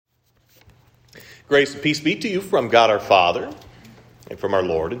Grace and peace be to you from God our Father and from our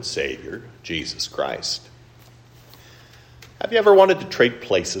Lord and Savior, Jesus Christ. Have you ever wanted to trade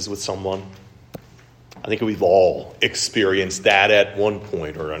places with someone? I think we've all experienced that at one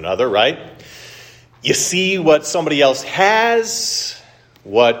point or another, right? You see what somebody else has,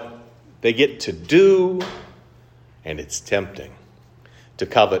 what they get to do, and it's tempting to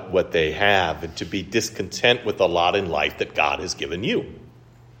covet what they have and to be discontent with the lot in life that God has given you.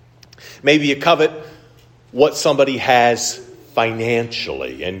 Maybe you covet what somebody has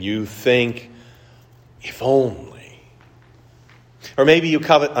financially, and you think, if only. Or maybe you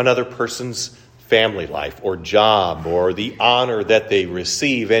covet another person's family life or job or the honor that they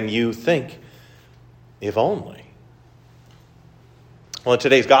receive, and you think, if only. Well, in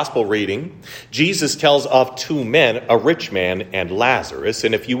today's gospel reading, Jesus tells of two men, a rich man and Lazarus.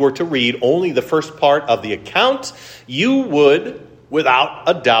 And if you were to read only the first part of the account, you would, without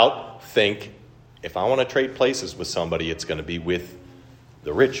a doubt, think, if I want to trade places with somebody, it's going to be with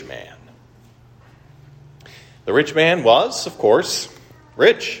the rich man. The rich man was, of course,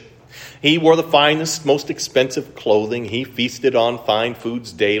 rich. He wore the finest, most expensive clothing. He feasted on fine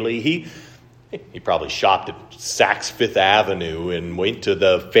foods daily. He probably shopped at Saks Fifth Avenue and went to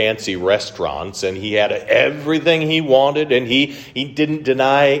the fancy restaurants, and he had everything he wanted, and he didn't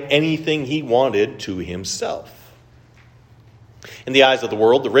deny anything he wanted to himself. In the eyes of the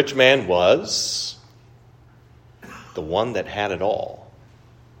world, the rich man was the one that had it all.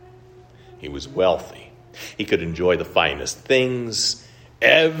 He was wealthy. He could enjoy the finest things.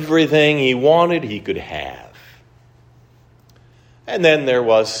 Everything he wanted, he could have. And then there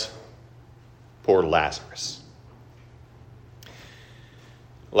was poor Lazarus.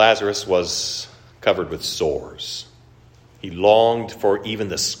 Lazarus was covered with sores. He longed for even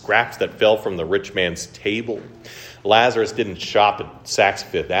the scraps that fell from the rich man's table. Lazarus didn't shop at Saks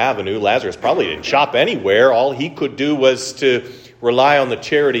Fifth Avenue. Lazarus probably didn't shop anywhere. All he could do was to rely on the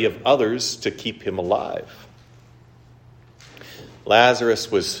charity of others to keep him alive.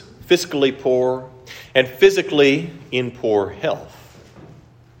 Lazarus was fiscally poor and physically in poor health.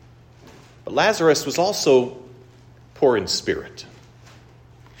 But Lazarus was also poor in spirit.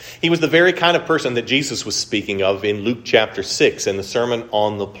 He was the very kind of person that Jesus was speaking of in Luke chapter 6 in the Sermon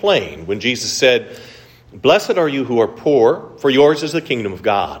on the Plain, when Jesus said, "Blessed are you who are poor, for yours is the kingdom of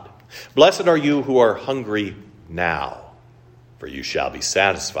God. Blessed are you who are hungry now, for you shall be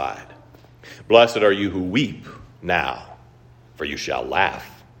satisfied. Blessed are you who weep now, for you shall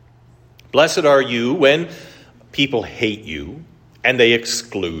laugh. Blessed are you when people hate you, and they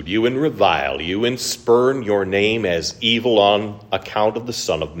exclude you and revile you and spurn your name as evil on account of the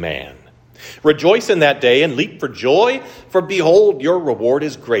Son of Man. Rejoice in that day and leap for joy, for behold, your reward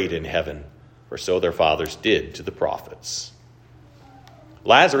is great in heaven. For so their fathers did to the prophets."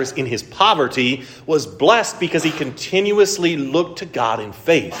 Lazarus, in his poverty, was blessed because he continuously looked to God in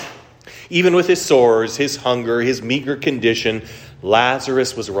faith. Even with his sores, his hunger, his meager condition,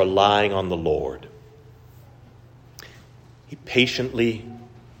 Lazarus was relying on the Lord. He patiently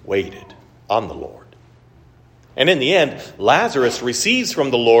waited on the Lord. And in the end, Lazarus receives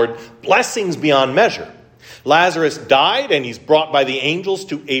from the Lord blessings beyond measure. Lazarus died, and he's brought by the angels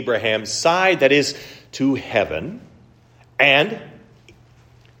to Abraham's side, that is, to heaven. And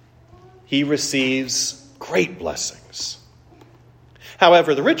he receives great blessings.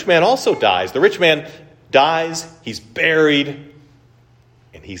 However, the rich man also dies. The rich man dies, he's buried,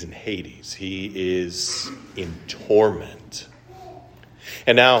 and he's in Hades. He is in torment.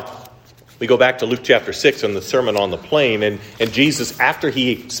 And now we go back to Luke chapter 6 and the Sermon on the Plain, and Jesus, after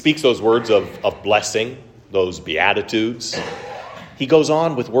he speaks those words of blessing, those beatitudes, he goes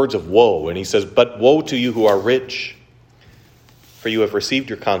on with words of woe, and he says, "But woe to you who are rich, for you have received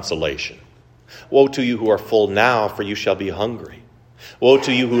your consolation. Woe to you who are full now, for you shall be hungry. Woe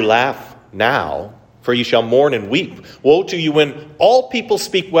to you who laugh now, for you shall mourn and weep. Woe to you when all people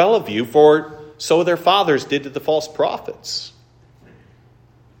speak well of you, for so their fathers did to the false prophets."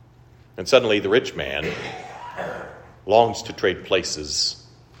 And suddenly the rich man longs to trade places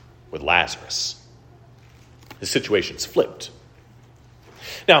with Lazarus. The situation's flipped.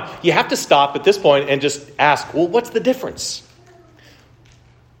 Now, you have to stop at this point and just ask, well, what's the difference?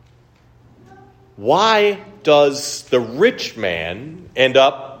 Why does the rich man end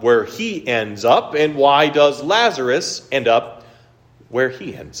up where he ends up, and why does Lazarus end up where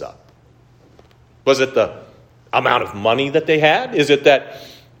he ends up? Was it the amount of money that they had? Is it that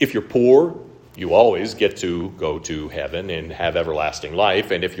if you're poor, you always get to go to heaven and have everlasting life,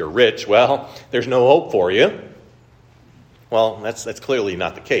 and if you're rich, well, there's no hope for you? Well, that's clearly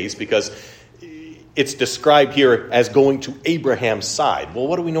not the case, because it's described here as going to Abraham's side. Well,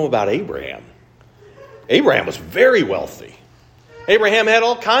 what do we know about Abraham? Abraham was very wealthy. Abraham had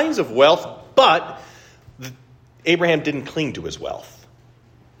all kinds of wealth, but Abraham didn't cling to his wealth.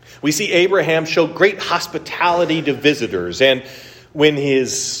 We see Abraham show great hospitality to visitors, and when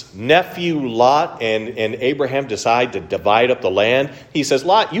his nephew Lot and Abraham decide to divide up the land, he says,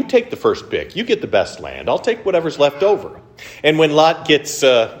 Lot, you take the first pick. You get the best land. I'll take whatever's left over. And when Lot gets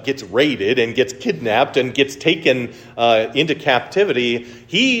raided and gets kidnapped and gets taken into captivity,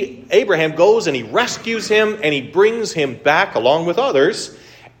 Abraham goes and he rescues him and he brings him back along with others.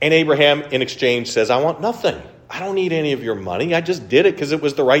 And Abraham, in exchange, says, I want nothing. I don't need any of your money. I just did it because it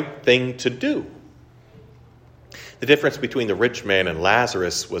was the right thing to do. The difference between the rich man and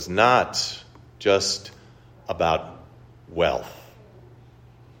Lazarus was not just about wealth.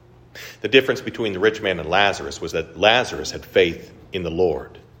 The difference between the rich man and Lazarus was that Lazarus had faith in the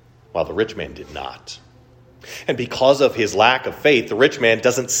Lord, while the rich man did not. And because of his lack of faith, the rich man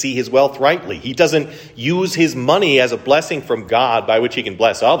doesn't see his wealth rightly. He doesn't use his money as a blessing from God by which he can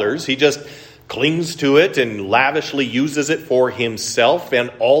bless others. He just clings to it and lavishly uses it for himself,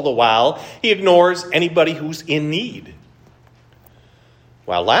 and all the while he ignores anybody who's in need.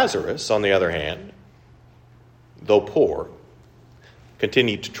 While Lazarus, on the other hand, though poor,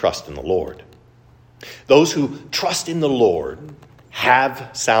 continued to trust in the Lord. Those who trust in the Lord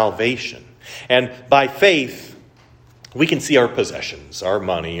have salvation. And by faith, we can see our possessions, our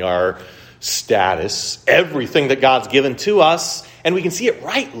money, our status, everything that God's given to us, and we can see it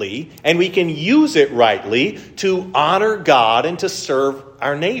rightly, and we can use it rightly to honor God and to serve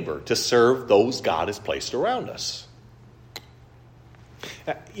our neighbor, to serve those God has placed around us.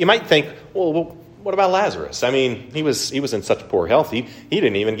 You might think, well, what about Lazarus? I mean, he was in such poor health, he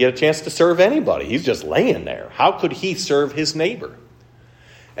didn't even get a chance to serve anybody. He's just laying there. How could he serve his neighbor?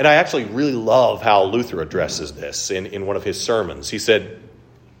 And I actually really love how Luther addresses this in one of his sermons. He said,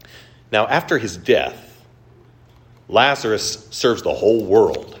 now after his death, Lazarus serves the whole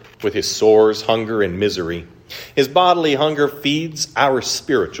world with his sores, hunger, and misery. His bodily hunger feeds our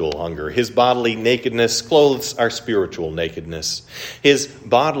spiritual hunger. His bodily nakedness clothes our spiritual nakedness. His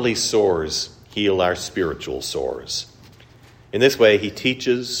bodily sores heal our spiritual sores. In this way, he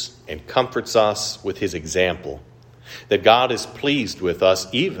teaches and comforts us with his example, that God is pleased with us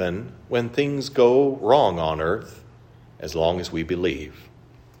even when things go wrong on earth, as long as we believe.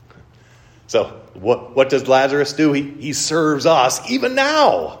 So what does Lazarus do? He serves us even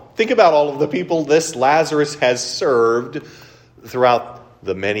now. Think about all of the people this Lazarus has served throughout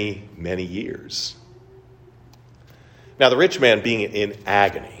the many, many years. Now, the rich man being in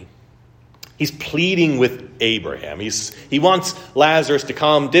agony, he's pleading with Abraham. He wants Lazarus to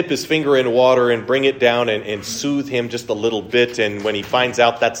come, dip his finger in water and bring it down and soothe him just a little bit. And when he finds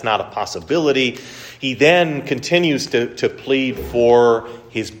out that's not a possibility, he then continues to plead for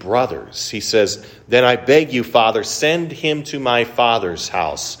his brothers. He says, then I beg you, Father, send him to my father's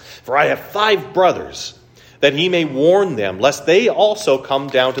house, for I have 5 brothers, that he may warn them, lest they also come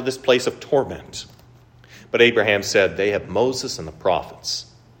down to this place of torment. But Abraham said, they have Moses and the prophets.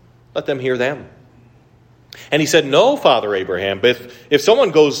 Let them hear them. And he said, no, Father Abraham, but if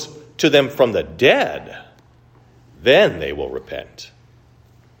someone goes to them from the dead, then they will repent.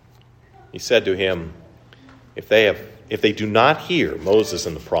 He said to him, if they do not hear Moses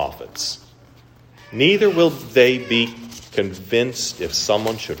and the prophets, neither will they be convinced if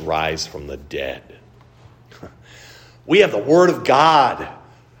someone should rise from the dead. We have the Word of God.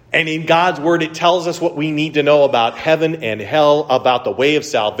 And in God's Word, it tells us what we need to know about heaven and hell, about the way of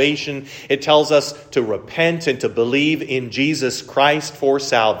salvation. It tells us to repent and to believe in Jesus Christ for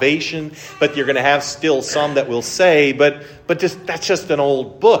salvation. But you're going to have still some that will say, but that's just an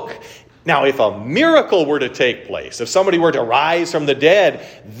old book. Now, if a miracle were to take place, if somebody were to rise from the dead,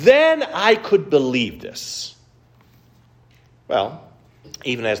 then I could believe this. Well,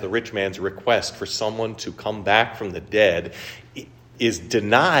 even as the rich man's request for someone to come back from the dead is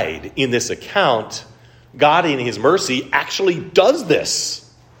denied in this account, God in his mercy actually does this.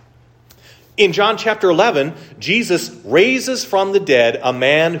 In John chapter 11, Jesus raises from the dead a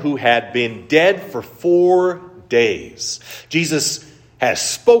man who had been dead for 4 days. Jesus has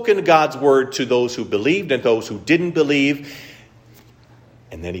spoken God's word to those who believed and those who didn't believe.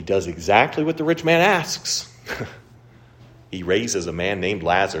 And then he does exactly what the rich man asks. He raises a man named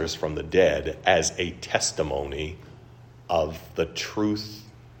Lazarus from the dead as a testimony of the truth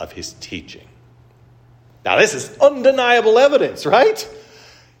of his teaching. Now, this is undeniable evidence, right?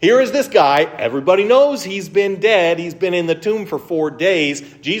 Here is this guy. Everybody knows he's been dead. He's been in the tomb for 4 days.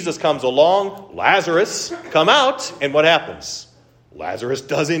 Jesus comes along. Lazarus, come out. And what happens? Lazarus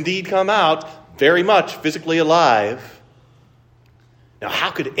does indeed come out, very much physically alive. Now,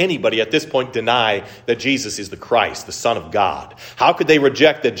 how could anybody at this point deny that Jesus is the Christ, the Son of God? How could they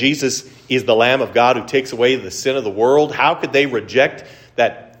reject that Jesus is the Lamb of God who takes away the sin of the world? How could they reject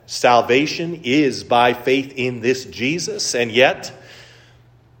that salvation is by faith in this Jesus? And yet,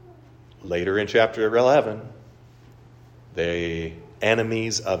 later in chapter 11, the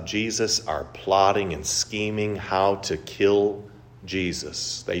enemies of Jesus are plotting and scheming how to kill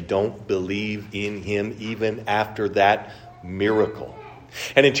Jesus. They don't believe in him even after that miracle.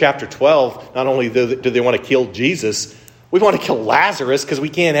 And in chapter 12, not only do they want to kill Jesus, we want to kill Lazarus because we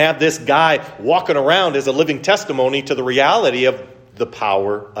can't have this guy walking around as a living testimony to the reality of the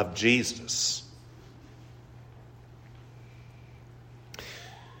power of Jesus.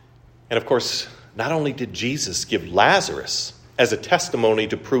 And of course, not only did Jesus give Lazarus as a testimony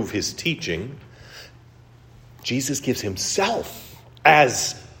to prove his teaching, Jesus gives himself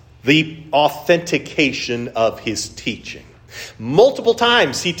as the authentication of his teaching. Multiple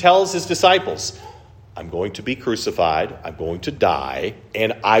times he tells his disciples, I'm going to be crucified, I'm going to die,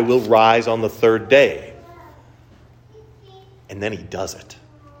 and I will rise on the third day. And then he does it.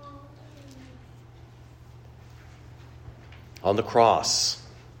 On the cross,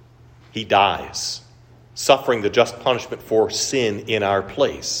 he dies, suffering the just punishment for sin in our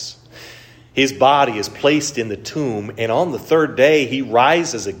place. His body is placed in the tomb, and on the third day, he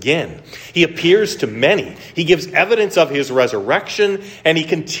rises again. He appears to many. He gives evidence of his resurrection, and he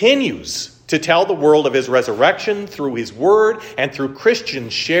continues to tell the world of his resurrection through his word and through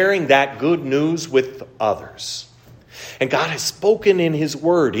Christians sharing that good news with others. And God has spoken in his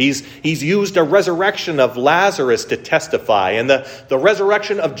word. He's used a resurrection of Lazarus to testify, and the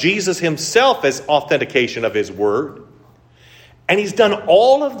resurrection of Jesus himself as authentication of his word. And he's done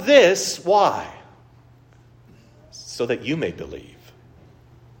all of this, why? So that you may believe.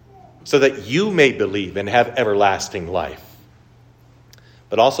 So that you may believe and have everlasting life.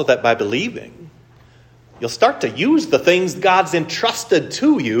 But also that by believing, you'll start to use the things God's entrusted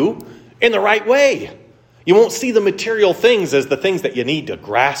to you in the right way. You won't see the material things as the things that you need to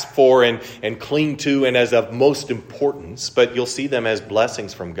grasp for and cling to and as of most importance, but you'll see them as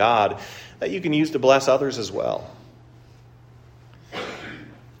blessings from God that you can use to bless others as well.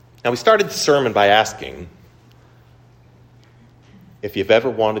 Now, we started the sermon by asking if you've ever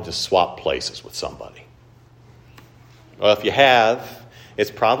wanted to swap places with somebody. Well, if you have,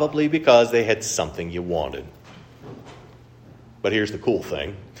 it's probably because they had something you wanted. But here's the cool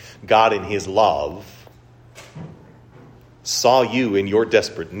thing. God in his love saw you in your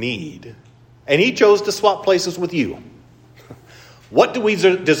desperate need, and he chose to swap places with you. What do we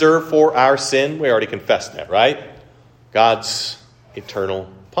deserve for our sin? We already confessed that, right? God's eternal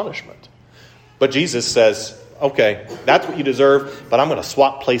punishment. But Jesus says, okay, that's what you deserve, but I'm going to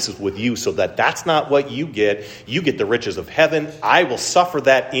swap places with you so that that's not what you get. You get the riches of heaven. I will suffer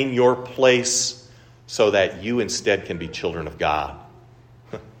that in your place so that you instead can be children of God.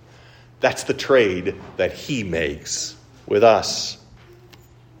 That's the trade that he makes with us.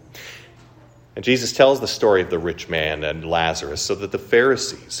 And Jesus tells the story of the rich man and Lazarus so that the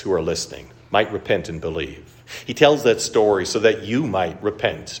Pharisees who are listening might repent and believe. He tells that story so that you might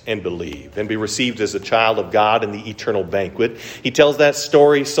repent and believe and be received as a child of God in the eternal banquet. He tells that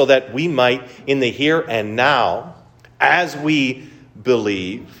story so that we might, in the here and now, as we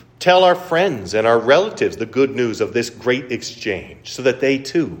believe, tell our friends and our relatives the good news of this great exchange so that they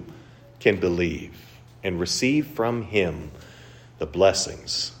too can believe and receive from him the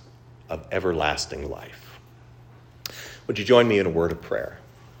blessings of everlasting life. Would you join me in a word of prayer?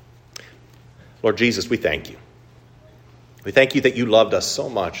 Lord Jesus, we thank you. We thank you that you loved us so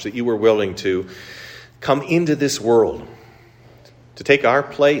much that you were willing to come into this world to take our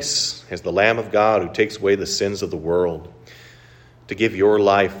place as the Lamb of God who takes away the sins of the world, to give your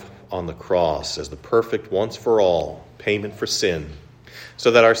life on the cross as the perfect once for all payment for sin, so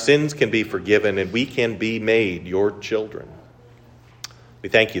that our sins can be forgiven and we can be made your children. We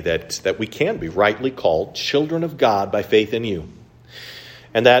thank you that we can be rightly called children of God by faith in you,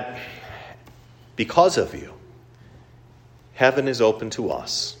 and that because of you, heaven is open to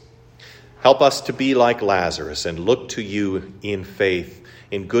us. Help us to be like Lazarus and look to you in faith,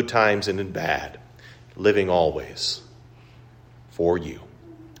 in good times and in bad, living always for you.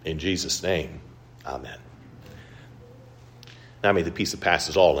 In Jesus' name, amen. Now may the peace that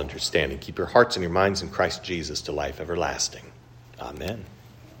passes all understanding keep your hearts and your minds in Christ Jesus to life everlasting. Amen.